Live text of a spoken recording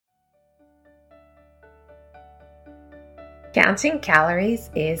Counting calories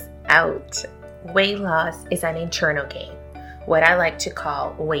is out. Weight loss is an internal game, what I like to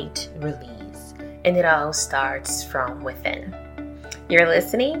call weight release, and it all starts from within. You're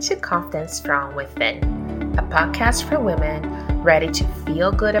listening to Confidence from Within, a podcast for women ready to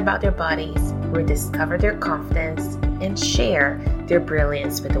feel good about their bodies, rediscover their confidence, and share their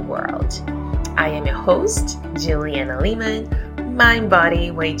brilliance with the world. I am your host, Juliana Lehman, mind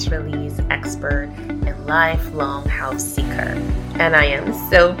body weight release expert and lifelong health seeker. And I am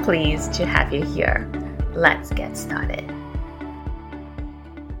so pleased to have you here. Let's get started.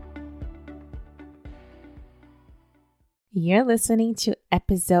 You're listening to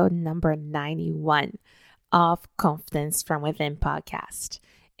episode number 91 of Confidence from Within podcast.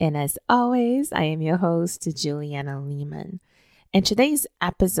 And as always, I am your host, Juliana Lehman. In today's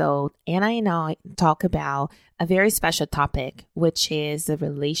episode, Anna and I talk about a very special topic, which is the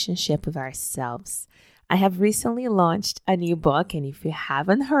relationship with ourselves. I have recently launched a new book, and if you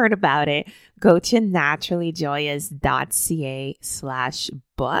haven't heard about it, go to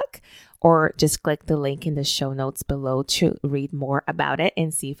naturallyjoyous.ca/book, or just click the link in the show notes below to read more about it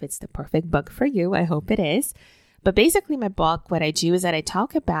and see if it's the perfect book for you. I hope it is. But basically, my book, what I do is that I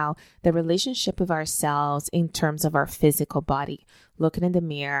talk about the relationship with ourselves in terms of our physical body, looking in the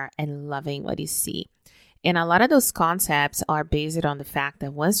mirror and loving what you see. And a lot of those concepts are based on the fact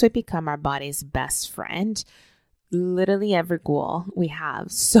that once we become our body's best friend, literally every goal we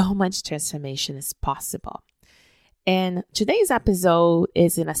have, so much transformation is possible. And today's episode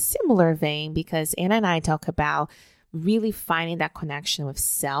is in a similar vein because Anna and I talk about really finding that connection with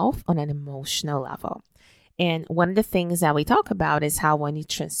self on an emotional level. And one of the things that we talk about is how when you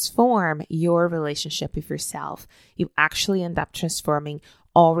transform your relationship with yourself, you actually end up transforming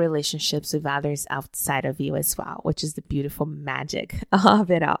all relationships with others outside of you as well, which is the beautiful magic of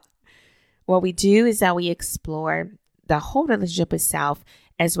it all. What we do is that we explore the whole relationship with self,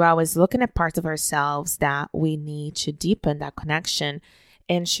 as well as looking at parts of ourselves that we need to deepen that connection.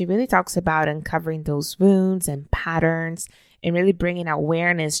 And she really talks about uncovering those wounds and patterns and really bringing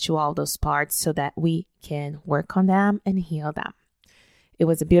awareness to all those parts so that we can work on them and heal them. It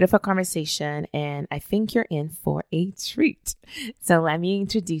was a beautiful conversation, and I think you're in for a treat. So let me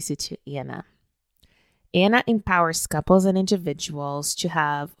introduce you to Anna. Anna empowers couples and individuals to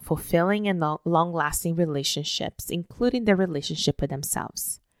have fulfilling and long-lasting relationships, including their relationship with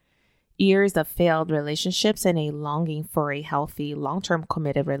themselves. Years of failed relationships and a longing for a healthy, long-term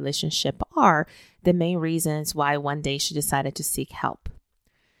committed relationship are the main reasons why one day she decided to seek help.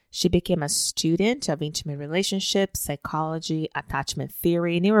 She became a student of intimate relationships, psychology, attachment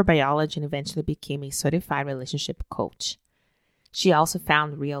theory, neurobiology, and eventually became a certified relationship coach. She also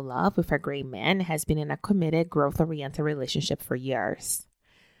found real love with her great man and has been in a committed, growth-oriented relationship for years.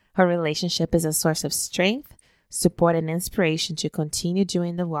 Her relationship is a source of strength, support, and inspiration to continue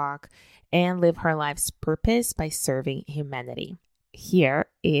doing the work and live her life's purpose by serving humanity. Here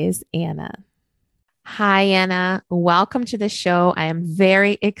is Anna. Hi, Anna. Welcome to the show. I am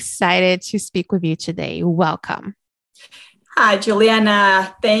very excited to speak with you today. Welcome. Hi,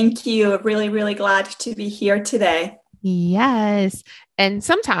 Juliana. Thank you. Really, really glad to be here today. Yes. And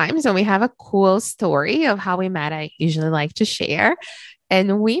sometimes when we have a cool story of how we met, I usually like to share.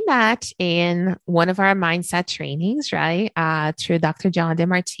 And we met in one of our mindset trainings, right? Through Dr. John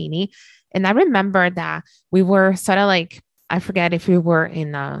DeMartini. And I remember that we were sort of like, I forget if we were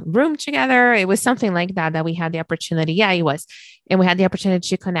in a room together. It was something like that, that we had the opportunity. Yeah, it was. And we had the opportunity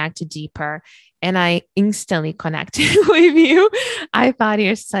to connect deeper. And I instantly connected with you. I thought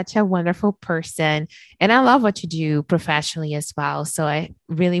you're such a wonderful person. And I love what you do professionally as well. So I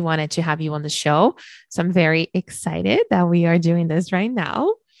really wanted to have you on the show. So I'm very excited that we are doing this right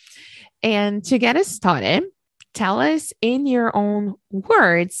now. And to get us started, tell us in your own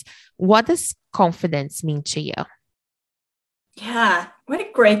words, what does confidence mean to you? Yeah, what a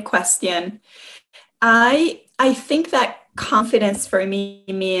great question. I think that confidence for me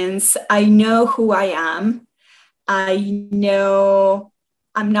means I know who I am. I know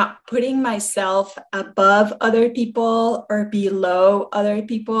I'm not putting myself above other people or below other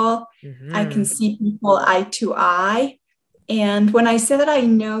people. Mm-hmm. I can see people eye to eye. And when I say that I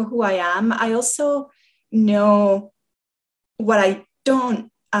know who I am, I also know what I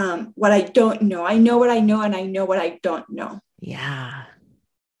don't know. I know what I know, and I know what I don't know. Yeah,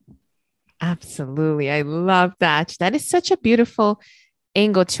 absolutely. I love that. That is such a beautiful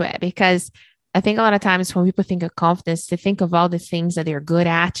angle to it, because I think a lot of times when people think of confidence, they think of all the things that they're good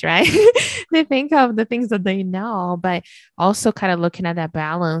at, right? They think of the things that they know, but also kind of looking at that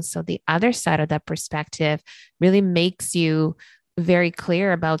balance. So the other side of that perspective really makes you very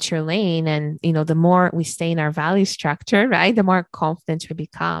clear about your lane, and the more we stay in our value structure, right, the more confident we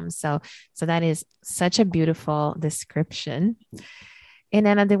become. So that is such a beautiful description. And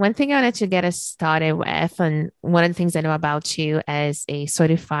then the one thing I wanted to get us started with, and one of the things I know about you as a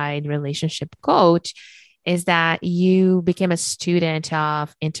certified relationship coach, is that you became a student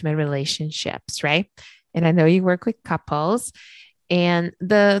of intimate relationships, right? And I know you work with couples. And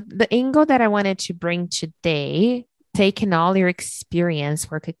the angle that I wanted to bring today, taking all your experience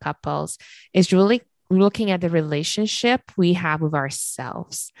working couples, is really looking at the relationship we have with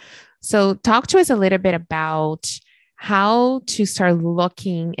ourselves. So talk to us a little bit about how to start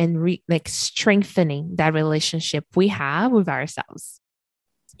looking and like strengthening that relationship we have with ourselves.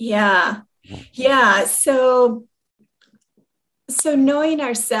 Yeah. Yeah. So knowing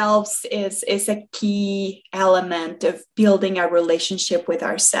ourselves is a key element of building a relationship with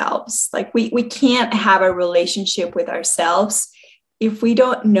ourselves. Like we can't have a relationship with ourselves if we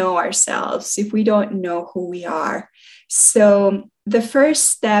don't know ourselves, if we don't know who we are. So the first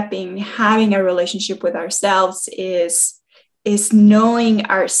step in having a relationship with ourselves is knowing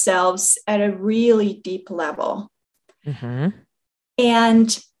ourselves at a really deep level. Mm-hmm.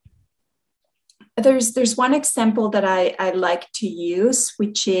 And there's one example that I like to use,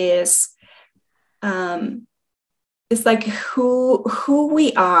 which is it's like who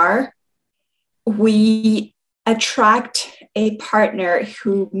we are. We attract a partner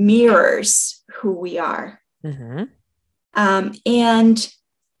who mirrors who we are. Mm-hmm. And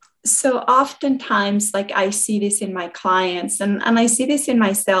so oftentimes, like I see this in my clients, and I see this in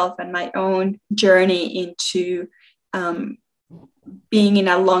myself and my own journey into being in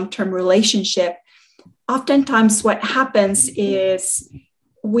a long-term relationship. Oftentimes what happens is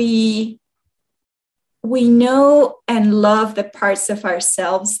we know and love the parts of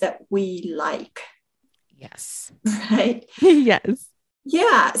ourselves that we like. Yes. Right? Yes.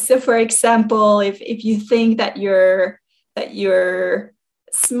 Yeah. So for example, if you think that you're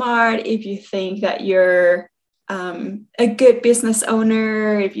smart, if you think that you're a good business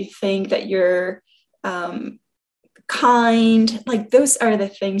owner, if you think that you're kind, like those are the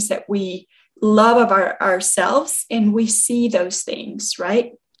things that we love of ourselves, and we see those things,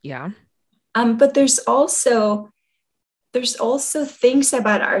 right? Yeah. But there's also things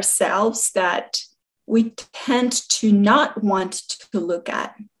about ourselves that we tend to not want to look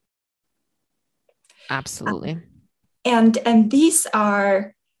at. Absolutely. And these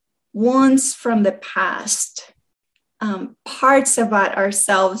are wounds from the past, parts about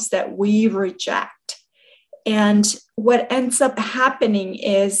ourselves that we reject. And what ends up happening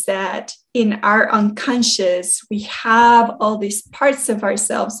is that in our unconscious, we have all these parts of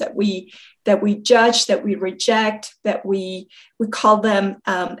ourselves that we judge, that we reject, that we call them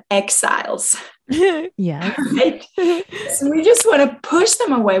exiles. Yeah. Right? So we just want to push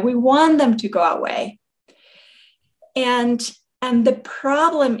them away. We want them to go away. And the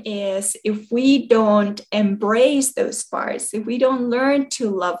problem is, if we don't embrace those parts, if we don't learn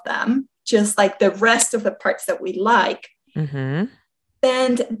to love them, just like the rest of the parts that we like, mm-hmm.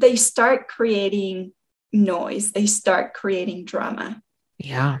 then they start creating noise. They start creating drama.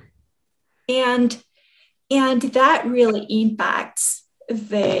 Yeah. And that really impacts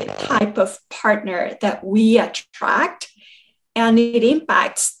the type of partner that we attract, and it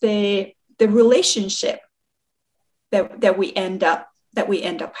impacts the relationship that we end up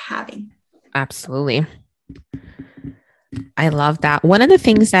having. Absolutely. I love that. One of the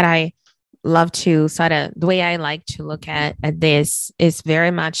things that I love to sort of, the way I like to look at this is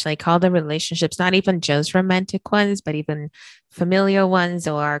very much like all the relationships, not even just romantic ones, but even familial ones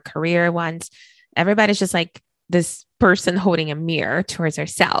or career ones. Everybody's just like this person holding a mirror towards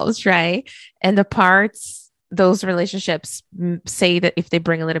ourselves, right? And the parts, those relationships say that if they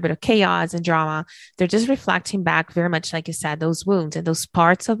bring a little bit of chaos and drama, they're just reflecting back very much, like you said, those wounds and those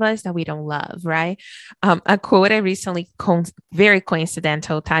parts of us that we don't love, right? A quote I recently, very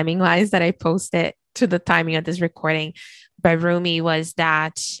coincidental timing wise, that I posted to the timing of this recording by Rumi was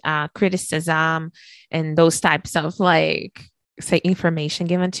that criticism and those types of like, say, information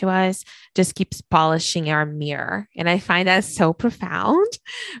given to us just keeps polishing our mirror. And I find that so profound,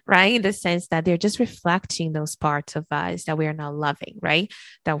 right? In the sense that they're just reflecting those parts of us that we are not loving, right?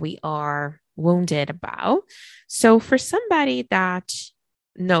 That we are wounded about. So for somebody that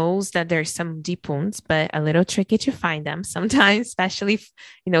knows that there's some deep wounds, but a little tricky to find them sometimes, especially if,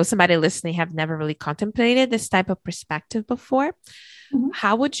 somebody listening have never really contemplated this type of perspective before, mm-hmm.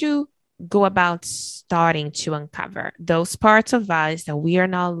 How would you go about starting to uncover those parts of us that we are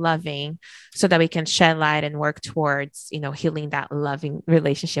not loving, so that we can shed light and work towards, healing that loving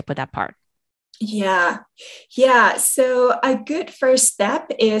relationship with that part? Yeah. Yeah. So a good first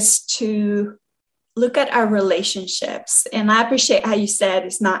step is to look at our relationships. And I appreciate how you said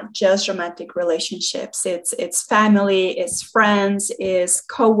it's not just romantic relationships. It's family, it's friends, it's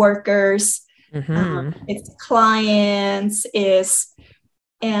coworkers, it's clients, is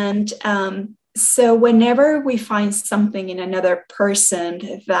and so whenever we find something in another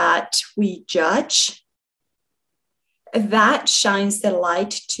person that we judge, that shines the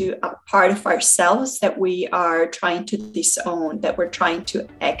light to a part of ourselves that we are trying to disown, that we're trying to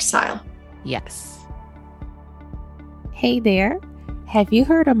exile. Yes. Hey there. Have you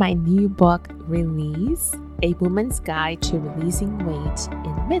heard of my new book, Release? A Woman's Guide to Releasing Weight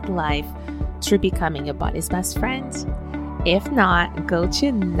in Midlife through Becoming Your Body's Best Friend? If not, go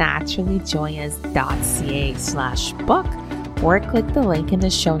to naturallyjoyous.ca/book or click the link in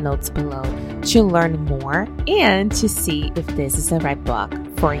the show notes below to learn more and to see if this is the right book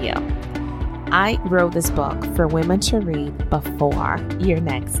for you. I wrote this book for women to read before your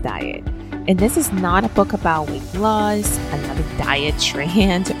next diet. And this is not a book about weight loss, another diet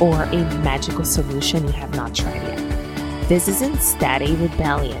trend, or a magical solution you have not tried yet. This is instead a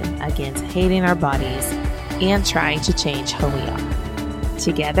rebellion against hating our bodies and trying to change who we are.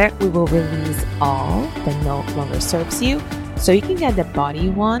 Together, we will release all that no longer serves you so you can get the body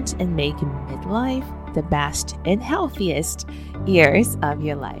you want and make midlife the best and healthiest years of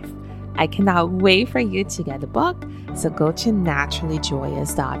your life. I cannot wait for you to get the book, so go to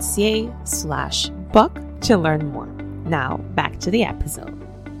naturallyjoyous.ca/book to learn more. Now, back to the episode.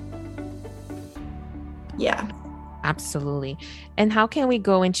 Yeah. Absolutely. And how can we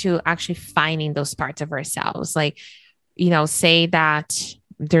go into actually finding those parts of ourselves? Like, say that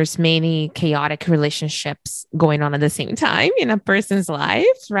there's many chaotic relationships going on at the same time in a person's life,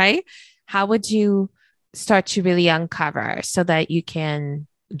 right? How would you start to really uncover so that you can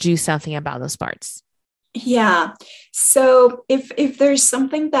do something about those parts? Yeah. So if there's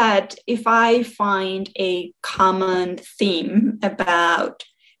something that if I find a common theme about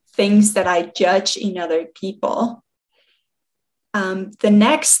things that I judge in other people, the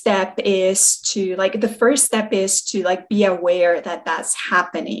next step is to the first step is to be aware that that's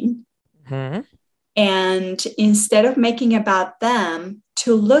happening. Mm-hmm. And instead of making about them,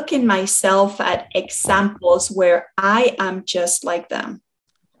 to look in myself at examples where I am just like them.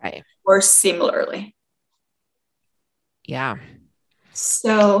 Right. Or similarly. Yeah.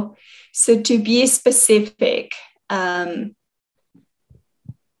 So to be specific, I'm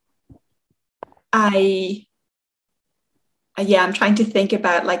trying to think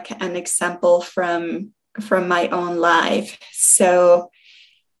about an example from my own life. So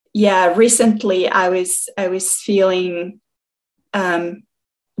recently I was feeling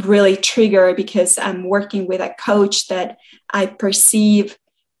really triggered because I'm working with a coach that I perceive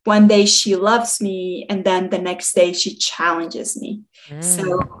one day she loves me and then the next day she challenges me.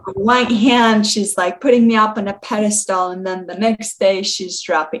 So on one hand, she's putting me up on a pedestal and then the next day she's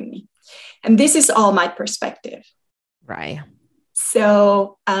dropping me. And this is all my perspective. Right.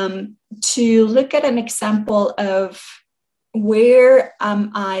 So to look at an example of where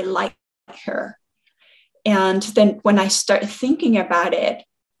I like her. And then when I start thinking about it,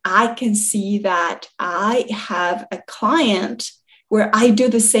 I can see that I have a client where I do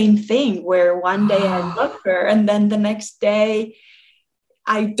the same thing, where one day I love her and then the next day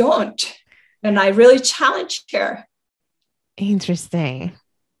I don't. And I really challenge her. Interesting.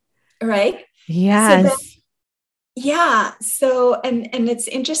 Right? Yes. So and it's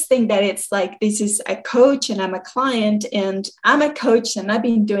interesting that it's this is a coach and I'm a client, and I'm a coach and I've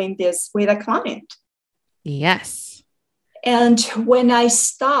been doing this with a client. Yes. And when I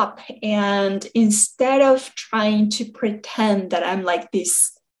stop and instead of trying to pretend that I'm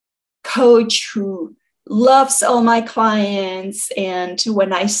this coach who loves all my clients, and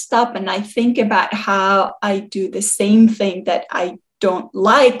when I stop and I think about how I do the same thing that I don't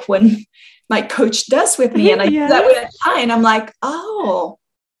like when my coach does with me, and I do that with a client, I'm oh,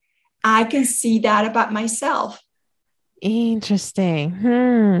 I can see that about myself.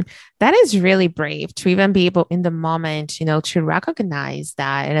 Interesting. That is really brave to even be able in the moment, to recognize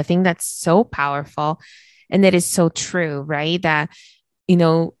that. And I think that's so powerful. And it is so true, right? That,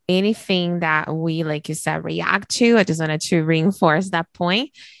 anything that we, like you said, react to, I just wanted to reinforce that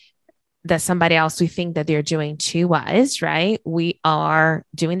point, that somebody else we think that they're doing to us, right? We are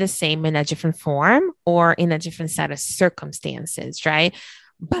doing the same in a different form or in a different set of circumstances, right?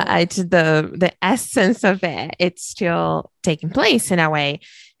 But the essence of it, it's still taking place in a way.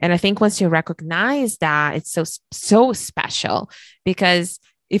 And I think once you recognize that, it's so special because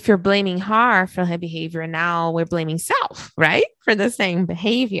if you're blaming her for her behavior, now we're blaming self, right? For the same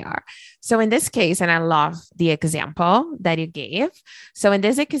behavior. So in this case, and I love the example that you gave. So in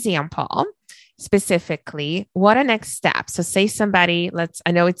this example, specifically, what are next steps? So say somebody,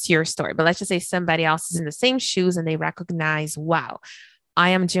 I know it's your story, but let's just say somebody else is in the same shoes and they recognize, wow,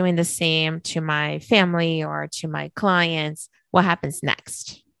 I am doing the same to my family or to my clients. What happens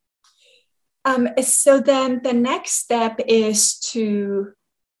next? So then the next step is to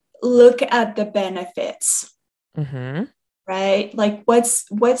look at the benefits, right? Like what's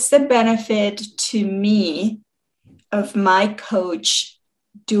the benefit to me of my coach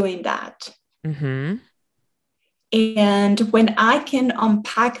doing that? And when I can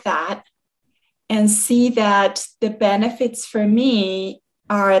unpack that and see that the benefits for me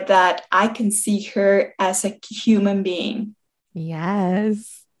are that I can see her as a human being.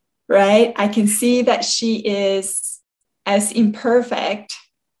 Yes. Right? I can see that she is as imperfect.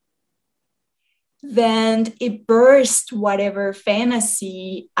 Then it burst whatever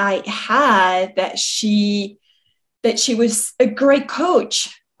fantasy I had that she was a great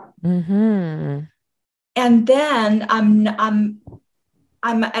coach. And then I'm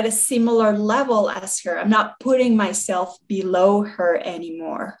at a similar level as her. I'm not putting myself below her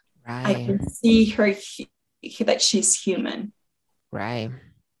anymore. Right. I can see her that she's human. Right.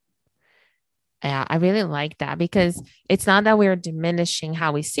 Yeah, I really like that because it's not that we're diminishing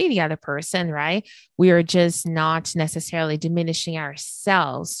how we see the other person, right? We are just not necessarily diminishing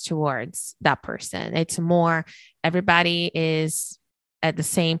ourselves towards that person. It's more everybody is at the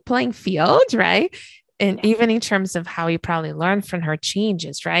same playing field, right? And even in terms of how you probably learn from her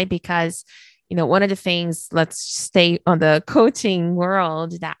changes, right? Because, one of the things, let's stay on the coaching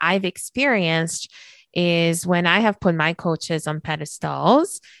world that I've experienced is when I have put my coaches on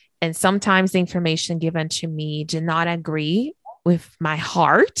pedestals, and sometimes the information given to me did not agree with my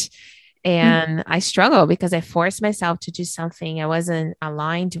heart. And I struggle because I forced myself to do something I wasn't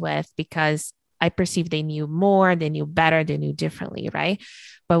aligned with because I perceived they knew more, they knew better, they knew differently, right?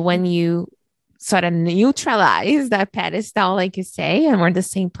 But when you sort of neutralize that pedestal, like you say, and we're in the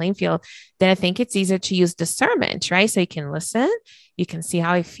same playing field, then I think it's easier to use discernment, right? So you can listen, you can see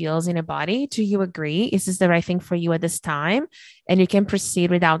how it feels in your body. Do you agree? Is this the right thing for you at this time? And you can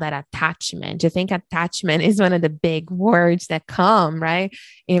proceed without that attachment. I think attachment is one of the big words that come, right,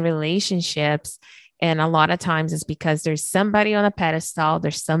 in relationships. And a lot of times it's because there's somebody on a pedestal,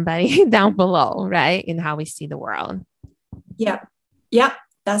 there's somebody down below, right, in how we see the world. Yeah.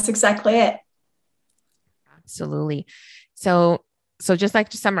 That's exactly it. Absolutely. So just like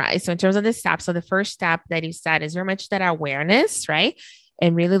to summarize, so in terms of the steps, so the first step that you said is very much that awareness, right?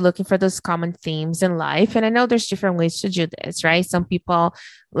 And really looking for those common themes in life. And I know there's different ways to do this, right? Some people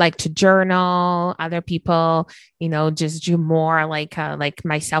like to journal, other people, just do more like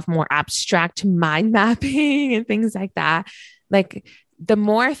myself, more abstract mind mapping and things like that. Like the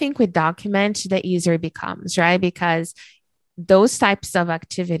more I think we document, the easier it becomes, right? Because those types of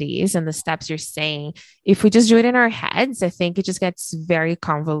activities and the steps you're saying, if we just do it in our heads, I think it just gets very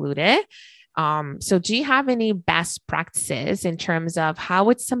convoluted. So do you have any best practices in terms of how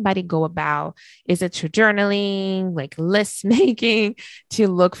would somebody go about, is it through journaling, like list making, to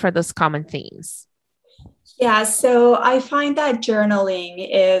look for those common themes? Yeah, so I find that journaling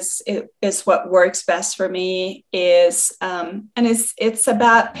is what works best for me. And it's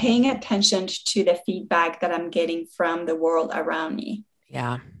about paying attention to the feedback that I'm getting from the world around me.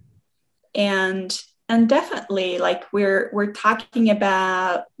 Yeah, and definitely, like we're talking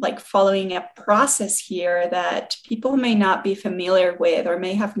about like following a process here that people may not be familiar with or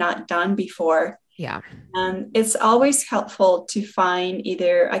may have not done before. Yeah, and it's always helpful to find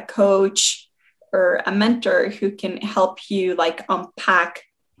either a coach or a mentor who can help you like unpack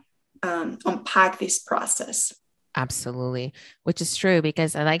this process. absolutely. Which is true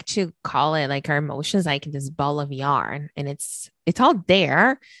because I like to call it like our emotions like this ball of yarn, and it's all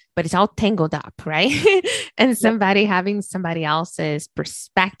there, but it's all tangled up, right? And having somebody else's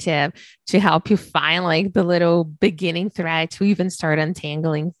perspective to help you find like the little beginning thread to even start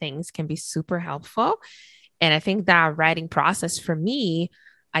untangling things can be super helpful. And I think that writing process for me,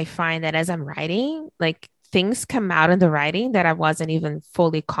 I find that as I'm writing, like things come out in the writing that I wasn't even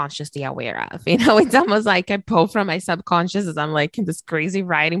fully consciously aware of. It's almost like I pull from my subconscious as I'm like in this crazy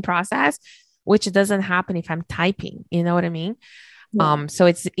writing process, which doesn't happen if I'm typing. You know what I mean? Yeah. So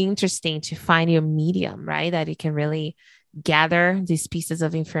it's interesting to find your medium, right? That you can really gather these pieces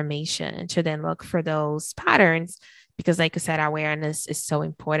of information to then look for those patterns. Because like I said, awareness is so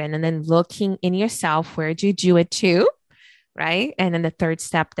important. And then looking in yourself, where do you do it to? Right. And then the third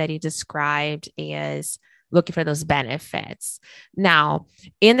step that you described is looking for those benefits. Now,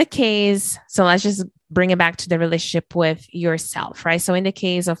 in the case, so let's just bring it back to the relationship with yourself, right? So in the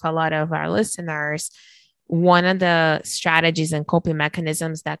case of a lot of our listeners, one of the strategies and coping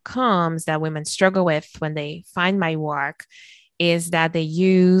mechanisms that comes that women struggle with when they find my work is that they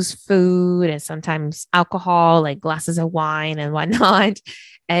use food and sometimes alcohol, like glasses of wine and whatnot,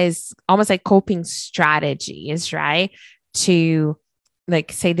 as almost like coping strategies, right? To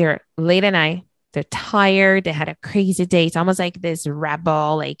like say they're late at night, they're tired, they had a crazy day. It's almost like this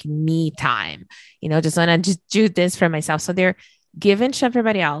rebel, like me time, just want to just do this for myself. So they're giving to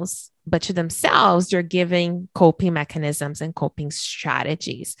everybody else, but to themselves, they're giving coping mechanisms and coping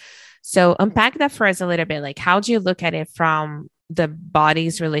strategies. So unpack that for us a little bit. Like, how do you look at it from the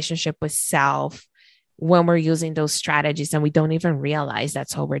body's relationship with self when we're using those strategies and we don't even realize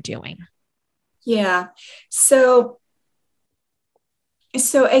that's what we're doing? Yeah. So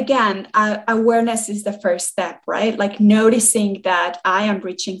again, awareness is the first step, right? Like noticing that I am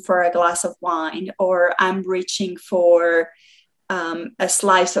reaching for a glass of wine, or I'm reaching for a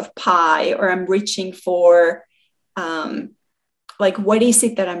slice of pie, or I'm reaching for like, what is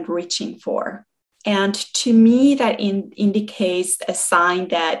it that I'm reaching for? And to me, that indicates a sign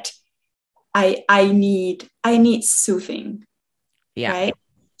that I need soothing. Yeah. Right.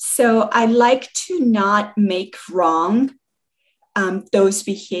 So I like to not make wrong those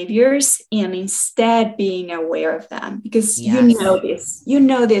behaviors, and instead being aware of them, because Yes. you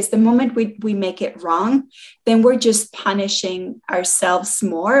know this, the moment we make it wrong, then we're just punishing ourselves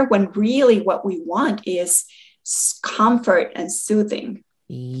more, when really what we want is comfort and soothing.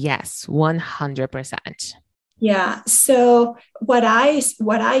 Yes, 100%. Yeah. So what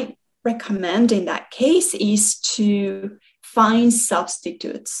I recommend in that case is to find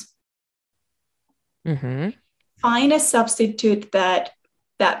substitutes. Mm-hmm. Find a substitute that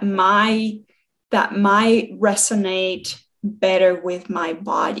might resonate better with my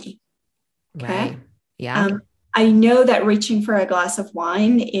body. Okay. Right. Yeah. I know that reaching for a glass of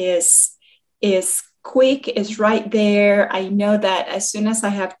wine is quick, is right there. I know that as soon as I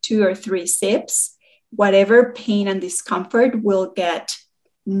have 2 or 3 sips, whatever pain and discomfort will get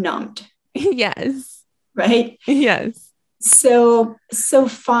numbed. Yes. Right. Yes. So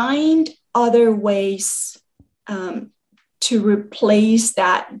find other ways to replace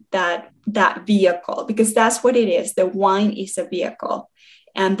that vehicle, because that's what it is. The wine is a vehicle,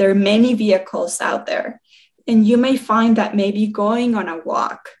 and there are many vehicles out there. And you may find that maybe going on a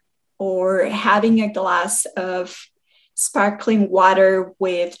walk or having a glass of sparkling water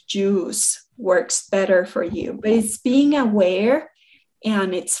with juice works better for you. But it's being aware,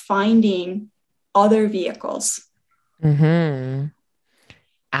 and it's finding other vehicles. Mm-hmm.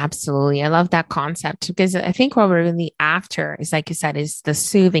 Absolutely. I love that concept, because I think what we're really after is, like you said, is the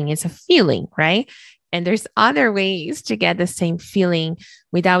soothing. It's a feeling, right? And there's other ways to get the same feeling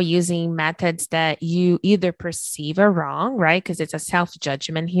without using methods that you either perceive are wrong, right? Because it's a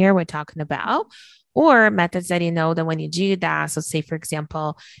self-judgment here we're talking about, or methods that that when you do that, so say, for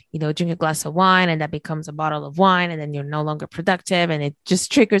example, drink a glass of wine and that becomes a bottle of wine, and then you're no longer productive, and it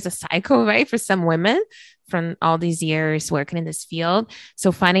just triggers a cycle, right? For some women from all these years working in this field.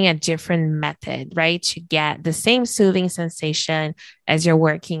 So finding a different method, right, to get the same soothing sensation as you're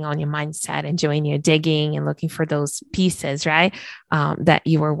working on your mindset and doing your digging and looking for those pieces, right, that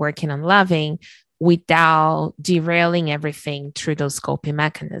you were working on loving, without derailing everything through those coping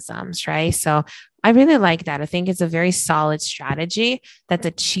mechanisms, right? So I really like that. I think it's a very solid strategy that's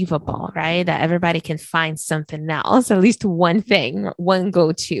achievable, right? That everybody can find something else, at least one thing, one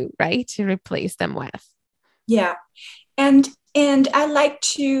go-to, right, to replace them with. Yeah. And I like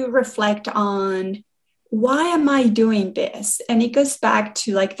to reflect on, why am I doing this? And it goes back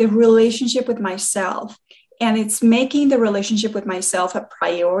to like the relationship with myself. And it's making the relationship with myself a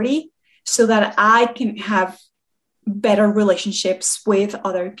priority so that I can have better relationships with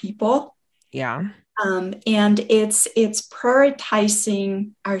other people. Yeah. And it's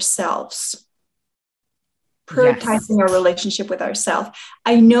prioritizing ourselves. Prioritizing our relationship with ourselves.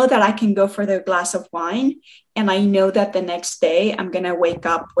 I know that I can go for the glass of wine, and I know that the next day I'm going to wake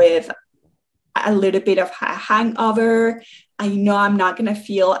up with a little bit of a hangover. I know I'm not going to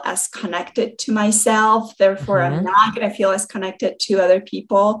feel as connected to myself. Therefore, I'm not going to feel as connected to other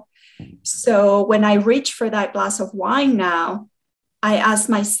people. So when I reach for that glass of wine now, I ask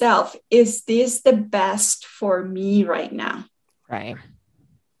myself, is this the best for me right now? Right.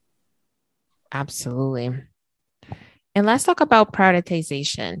 Absolutely. And let's talk about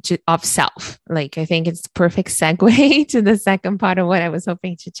prioritization of self. Like, I think it's the perfect segue to the second part of what I was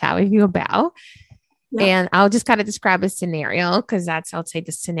hoping to chat with you about. Yeah. And I'll just kind of describe a scenario because that's, I'll say,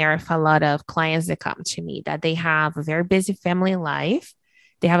 the scenario for a lot of clients that come to me, that they have a very busy family life.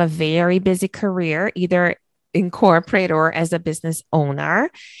 They have a very busy career, either in corporate or as a business owner.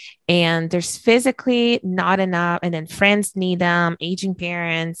 And there's physically not enough. And then friends need them, aging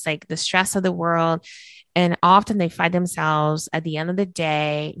parents, like the stress of the world. And often they find themselves at the end of the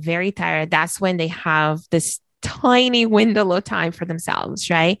day very tired. That's when they have this tiny window of time for themselves,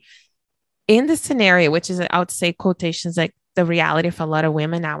 right? In the scenario, which is, I would say, quotations, like the reality for a lot of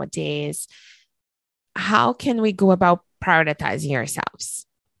women nowadays, how can we go about prioritizing ourselves?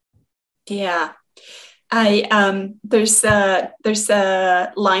 Yeah. There's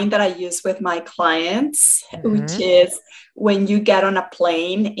a line that I use with my clients, which Mm-hmm. is when you get on a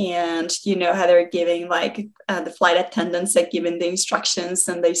plane and you know how they're giving like the flight attendants are giving the instructions,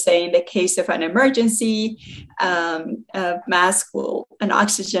 and they say in the case of an emergency, an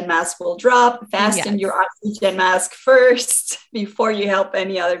oxygen mask will drop. Fasten Yes. your oxygen mask first before you help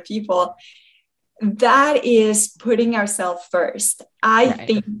any other people. That is putting ourselves first.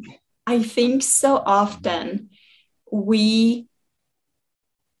 Right. I think so often we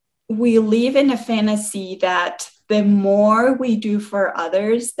we live in a fantasy that the more we do for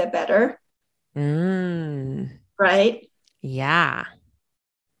others, the better, Mm, right? yeah.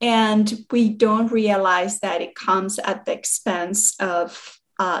 And we don't realize that it comes at the expense of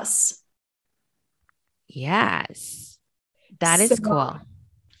us. Yes. That So is cool. Go on.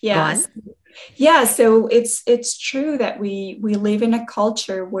 yes, yeah. So it's true that we live in a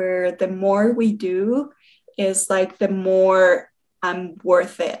culture where the more we do is like the more I'm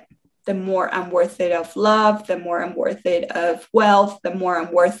worth it. The more I'm worth it of love, the more I'm worth it of wealth, the more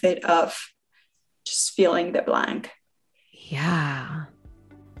I'm worth it of just filling the blank. Yeah.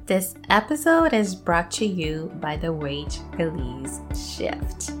 This episode is brought to you by the Weight Release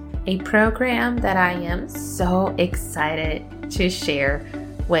Shift, a program that I am so excited to share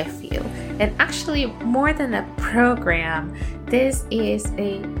with you. And actually, more than a program, this is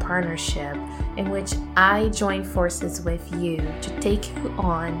a partnership in which I join forces with you to take you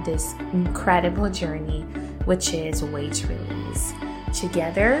on this incredible journey, which is weight release.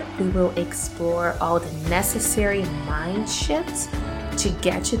 Together, we will explore all the necessary mind shifts to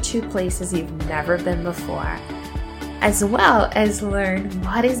get you to places you've never been before, as well as learn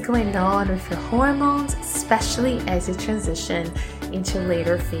what is going on with your hormones, especially as you transition into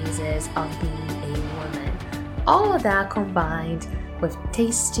later phases of being a woman. All of that combined with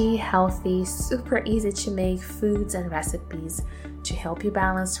tasty, healthy, super easy to make foods and recipes to help you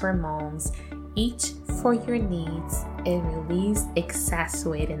balance hormones, eat for your needs, and release excess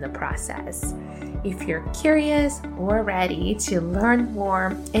weight in the process. If you're curious or ready to learn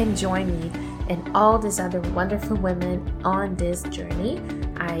more and join me and all these other wonderful women on this journey,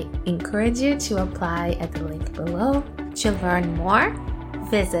 I encourage you to apply at the link below. To learn more,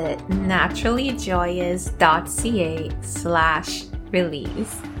 visit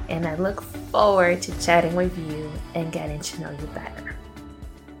naturallyjoyous.ca/release. And I look forward to chatting with you and getting to know you better.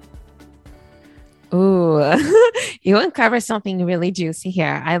 Ooh, you uncover something really juicy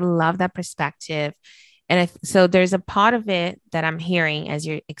here. I love that perspective. And so there's a part of it that I'm hearing as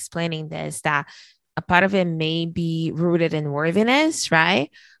you're explaining this, that a part of it may be rooted in worthiness, right?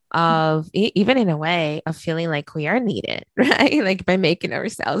 Of even in a way of feeling like we are needed, right? Like by making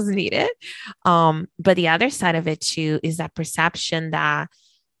ourselves needed. But the other side of it too is that perception that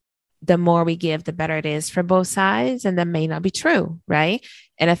the more we give, the better it is for both sides. And that may not be true, right?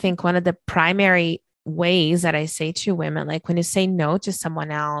 And I think one of the primary ways that I say to women, like when you say no to someone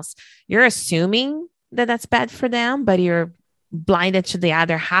else, you're assuming that that's bad for them, but you're blinded to the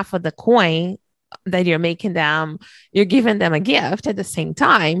other half of the coin that you're giving them a gift at the same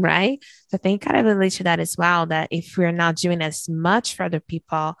time, right? So I think kind of relate to that as well, that if we're not doing as much for other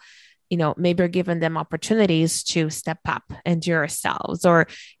people, maybe we're giving them opportunities to step up and do ourselves, or,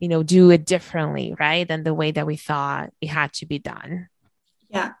 do it differently, right? Than the way that we thought it had to be done.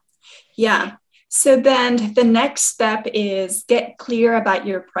 Yeah. Yeah. So then the next step is get clear about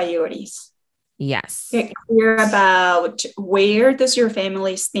your priorities. Yes. Get clear about where does your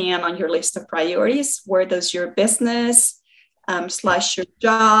family stand on your list of priorities? Where does your business / your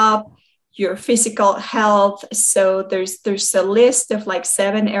job, your physical health? So there's a list of like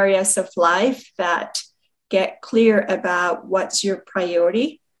 7 areas of life that get clear about what's your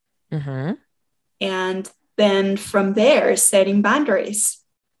priority. Mm-hmm. And then from there, setting boundaries.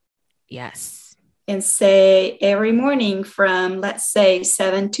 Yes. And say every morning from, let's say,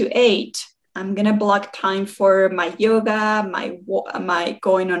 7 to 8, I'm going to block time for my yoga, my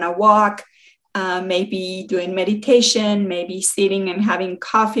going on a walk, maybe doing meditation, maybe sitting and having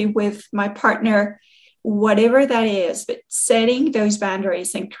coffee with my partner. whatever that is, but setting those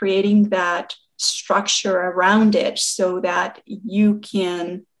boundaries and creating that structure around it so that you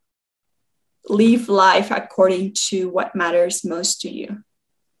can live life according to what matters most to you.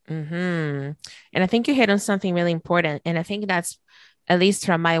 And I think you hit on something really important. And I think that's, at least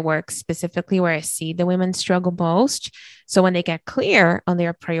from my work specifically, where I see the women struggle most. So when they get clear on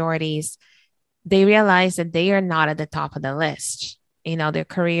their priorities, they realize that they are not at the top of the list. You know, their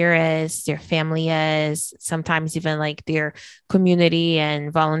career is, their family is, sometimes even like their community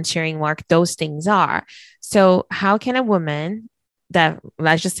and volunteering work, those things are. So how can a woman that,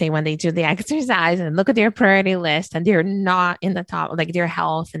 let's just say, when they do the exercise and look at their priority list and they're not in the top, like their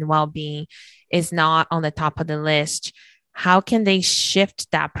health and well-being is not on the top of the list, how can they shift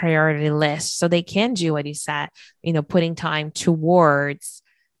that priority list so they can do what you said, you know, putting time towards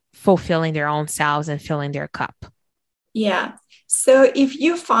fulfilling their own selves and filling their cup? Yeah. So if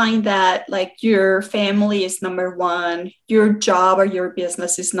you find that like your family is number one, your job or your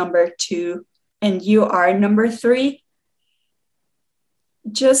business is number two, and you are number three,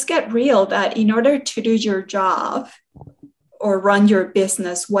 just get real that in order to do your job or run your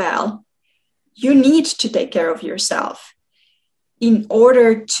business well, you need to take care of yourself. In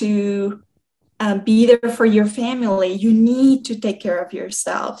order to be there for your family, you need to take care of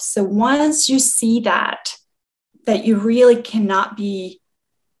yourself. So once you see that you really cannot be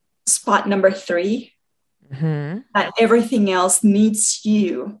spot number three, that everything else needs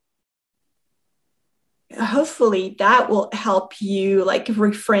you, hopefully that will help you like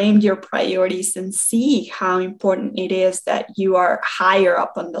reframe your priorities and see how important it is that you are higher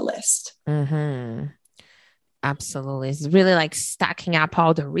up on the list. Absolutely. It's really like stacking up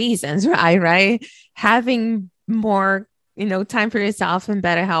all the reasons, right? Having more, you know, time for yourself and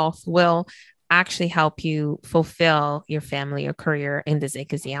better health will actually help you fulfill your family or career in this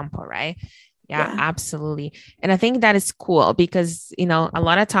example, right? Yeah, absolutely. And I think that is cool because, you know, a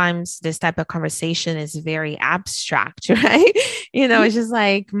lot of times this type of conversation is very abstract, right? You know, it's just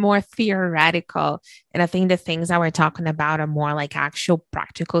like more theoretical. And I think the things that we're talking about are more like actual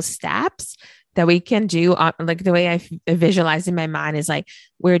practical steps that we can do. Like the way I visualize in my mind is like,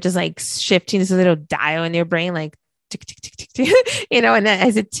 we're just like shifting this little dial in your brain, like, tick, tick, tick, tick, tick, you know, and then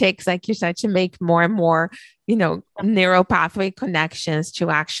as it ticks, like you start to make more and more, you know, neural pathway connections to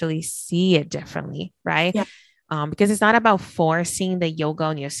actually see it differently, right? Yeah. Because it's not about forcing the yoga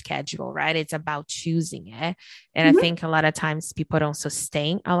on your schedule, right? It's about choosing it. And I think a lot of times people don't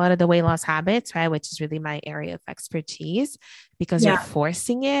sustain a lot of the weight loss habits, right? Which is really my area of expertise because you're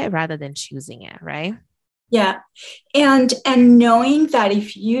forcing it rather than choosing it, right? Yeah. And knowing that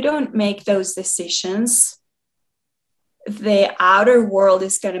if you don't make those decisions, the outer world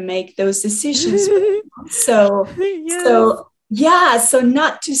is going to make those decisions. So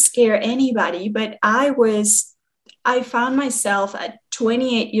not to scare anybody, but I found myself at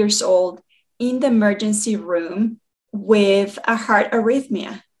 28 years old in the emergency room with a heart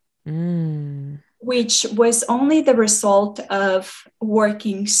arrhythmia, which was only the result of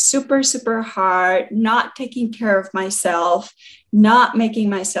working super, super hard, not taking care of myself, not making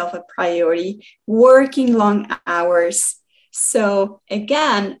myself a priority, working long hours. So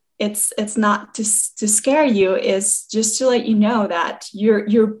again, it's not to scare you, it's just to let you know that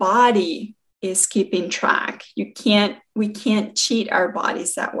your body is keeping track. We can't cheat our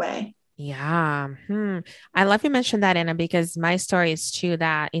bodies that way. Yeah. I love you mentioned that, Anna, because my story is too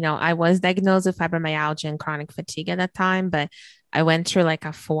that, you know, I was diagnosed with fibromyalgia and chronic fatigue at that time, but I went through like a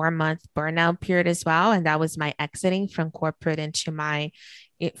 4-month burnout period as well. And that was my exiting from corporate into my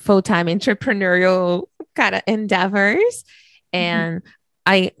full-time entrepreneurial kind of endeavors. And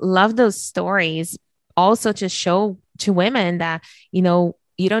I love those stories also to show to women that, you know,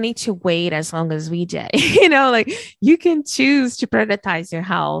 you don't need to wait as long as we did, you know, like you can choose to prioritize your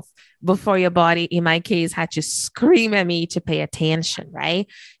health before your body, in my case, had to scream at me to pay attention, right?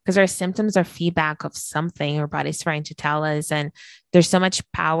 Because our symptoms are feedback of something our body's trying to tell us. And there's so much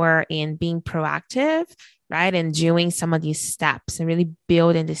power in being proactive, right? And doing some of these steps and really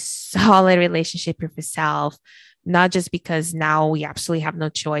building this solid relationship with yourself, not just because now we absolutely have no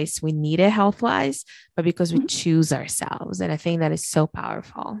choice, we need it health-wise, but because we choose ourselves. And I think that is so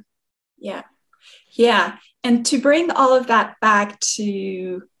powerful. Yeah. Yeah. And to bring all of that back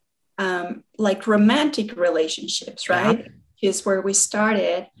to like romantic relationships, right? Yeah. Is where we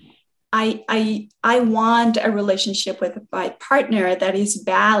started. I want a relationship with my partner that is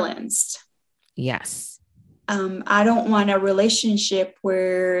balanced. Yes. I don't want a relationship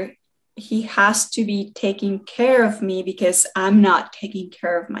where he has to be taking care of me because I'm not taking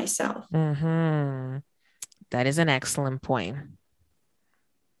care of myself. That is an excellent point.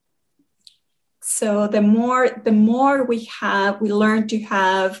 So the more we learn to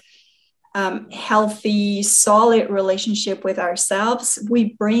have healthy, solid relationship with ourselves,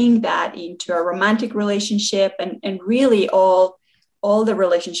 we bring that into a romantic relationship and really all the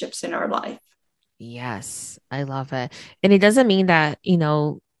relationships in our life. Yes, I love it. And it doesn't mean that,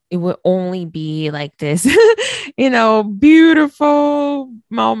 it will only be like this, beautiful,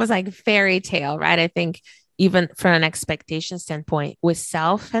 almost like fairy tale, right? I think even from an expectation standpoint with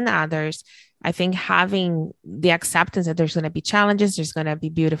self and others, I think having the acceptance that there's going to be challenges, there's going to be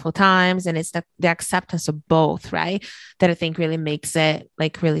beautiful times, and it's the acceptance of both, right? That I think really makes it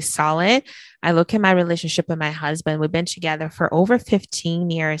like really solid. I look at my relationship with my husband. We've been together for over 15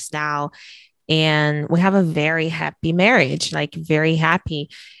 years now, and we have a very happy marriage, like very happy.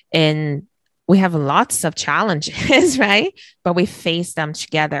 And we have lots of challenges, right? But we face them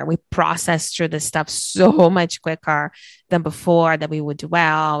together. We process through this stuff so much quicker than before, that we would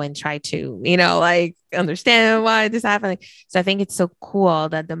dwell and try to, like understand why this happened. So I think it's so cool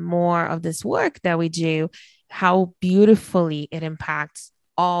that the more of this work that we do, how beautifully it impacts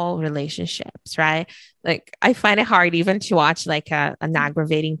all relationships, right? Like I find it hard even to watch like an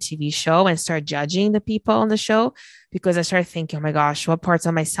aggravating TV show and start judging the people on the show, because I start thinking, oh my gosh, what parts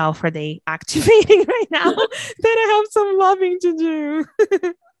of myself are they activating right now that I have some loving to do?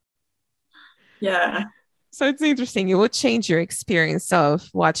 Yeah. So it's interesting. It will change your experience of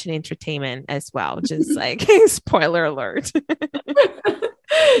watching entertainment as well. Just like spoiler alert.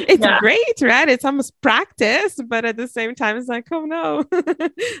 It's great, right? It's almost practice, but at the same time, it's like, oh no,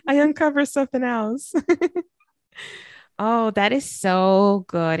 I uncover something else. Oh, that is so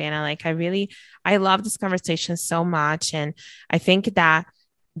good, Anna. Like I love this conversation so much. And I think that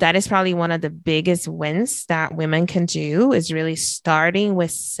is probably one of the biggest wins that women can do, is really starting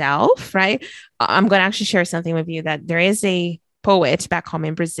with self, right? I'm going to actually share something with you, that there is a poet back home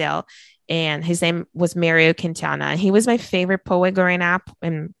in Brazil, and his name was Mario Quintana. He was my favorite poet growing up,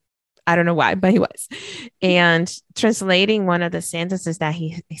 and I don't know why, but he was. And translating one of the sentences that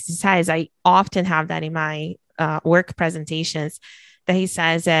he says, I often have that in my work presentations, that he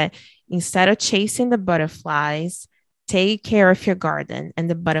says that instead of chasing the butterflies, take care of your garden and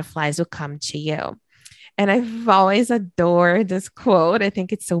the butterflies will come to you. And I've always adored this quote. I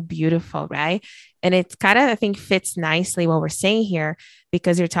think it's so beautiful, right? And it's kind of, I think, fits nicely what we're saying here,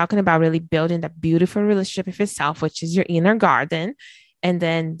 because you're talking about really building that beautiful relationship with yourself, which is your inner garden. And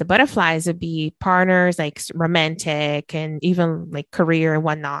then the butterflies would be partners, like romantic and even like career and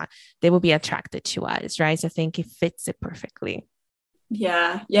whatnot. They will be attracted to us, right? So I think it fits it perfectly.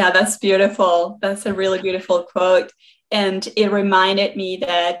 Yeah, that's beautiful. That's a really beautiful quote. And it reminded me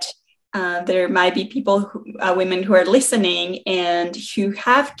that there might be people, women who are listening and who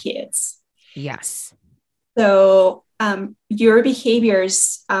have kids. Yes. So your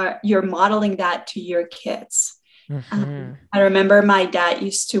behaviors, you're modeling that to your kids. Mm-hmm. I remember my dad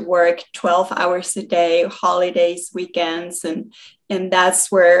used to work 12 hours a day, holidays, weekends, and that's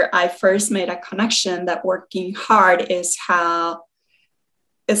where I first made a connection that working hard is how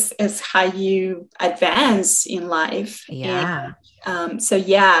you advance in life. Yeah. And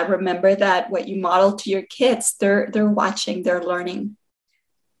remember that what you model to your kids, they're watching, they're learning.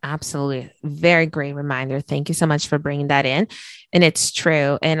 Absolutely. Very great reminder. Thank you so much for bringing that in. And it's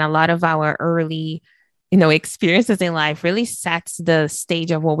true. And a lot of our early, experiences in life really sets the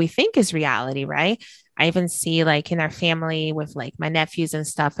stage of what we think is reality, right? I even see like in our family with like my nephews and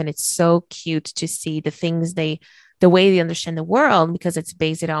stuff, and it's so cute to see the way they understand the world, because it's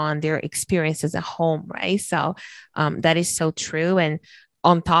based on their experiences at home, right? So that is so true. And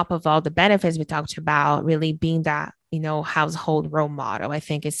on top of all the benefits we talked about, really being that, household role model, I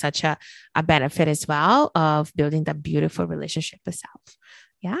think is such a benefit as well of building that beautiful relationship with self.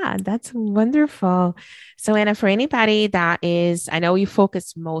 Yeah, that's wonderful. So Anna, for anybody I know you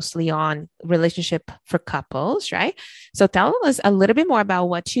focus mostly on relationship for couples, right? So tell us a little bit more about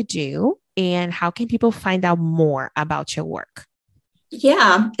what you do and how can people find out more about your work?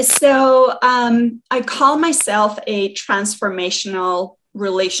 Yeah, so I call myself a transformational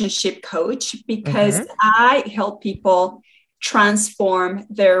relationship coach because I help people transform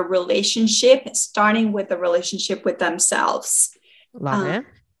their relationship, starting with the relationship with themselves. Love it.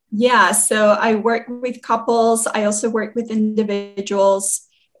 Yeah, so I work with couples. I also work with individuals.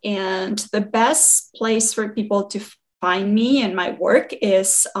 And the best place for people to find me and my work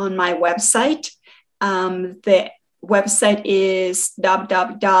is on my website. The website is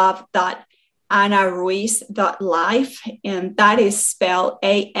www.anaruiz.life, and that is spelled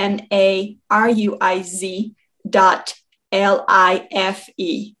ANARUIZ.LIFE.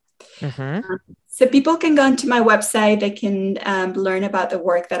 Mm-hmm. So people can go onto my website. They can learn about the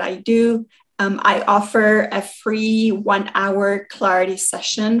work that I do. I offer a free 1-hour clarity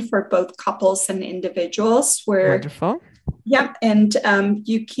session for both couples and individuals where Wonderful. Yeah, and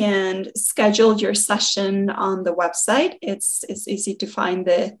you can schedule your session on the website. It's easy to find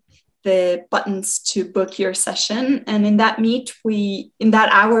the buttons to book your session. And in that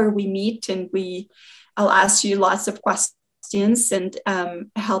hour we meet and I'll ask you lots of questions and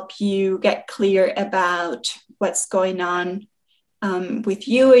help you get clear about what's going on with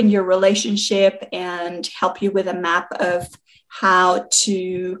you and your relationship, and help you with a map of how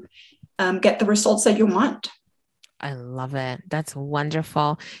to get the results that you want. I love it. That's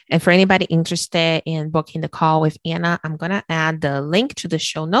wonderful. And for anybody interested in booking the call with Anna, I'm going to add the link to the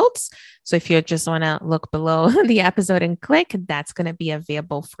show notes. So if you just want to look below the episode and click, that's going to be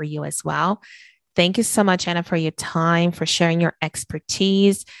available for you as well. Thank you so much, Anna, for your time, for sharing your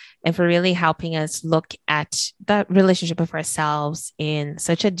expertise, and for really helping us look at the relationship of ourselves in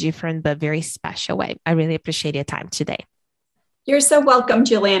such a different but very special way. I really appreciate your time today. You're so welcome,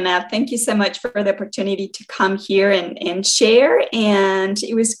 Juliana. Thank you so much for the opportunity to come here and share. And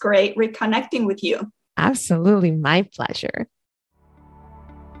it was great reconnecting with you. Absolutely. My pleasure.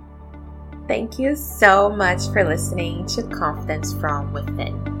 Thank you so much for listening to Confidence from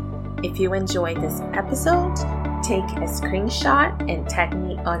Within. If you enjoyed this episode, take a screenshot and tag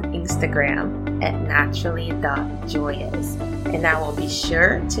me on Instagram at naturally.joyous, and I will be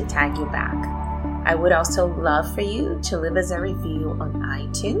sure to tag you back. I would also love for you to leave us a review on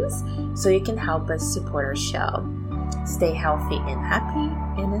iTunes so you can help us support our show. Stay healthy and happy,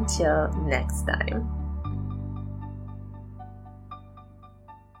 and until next time.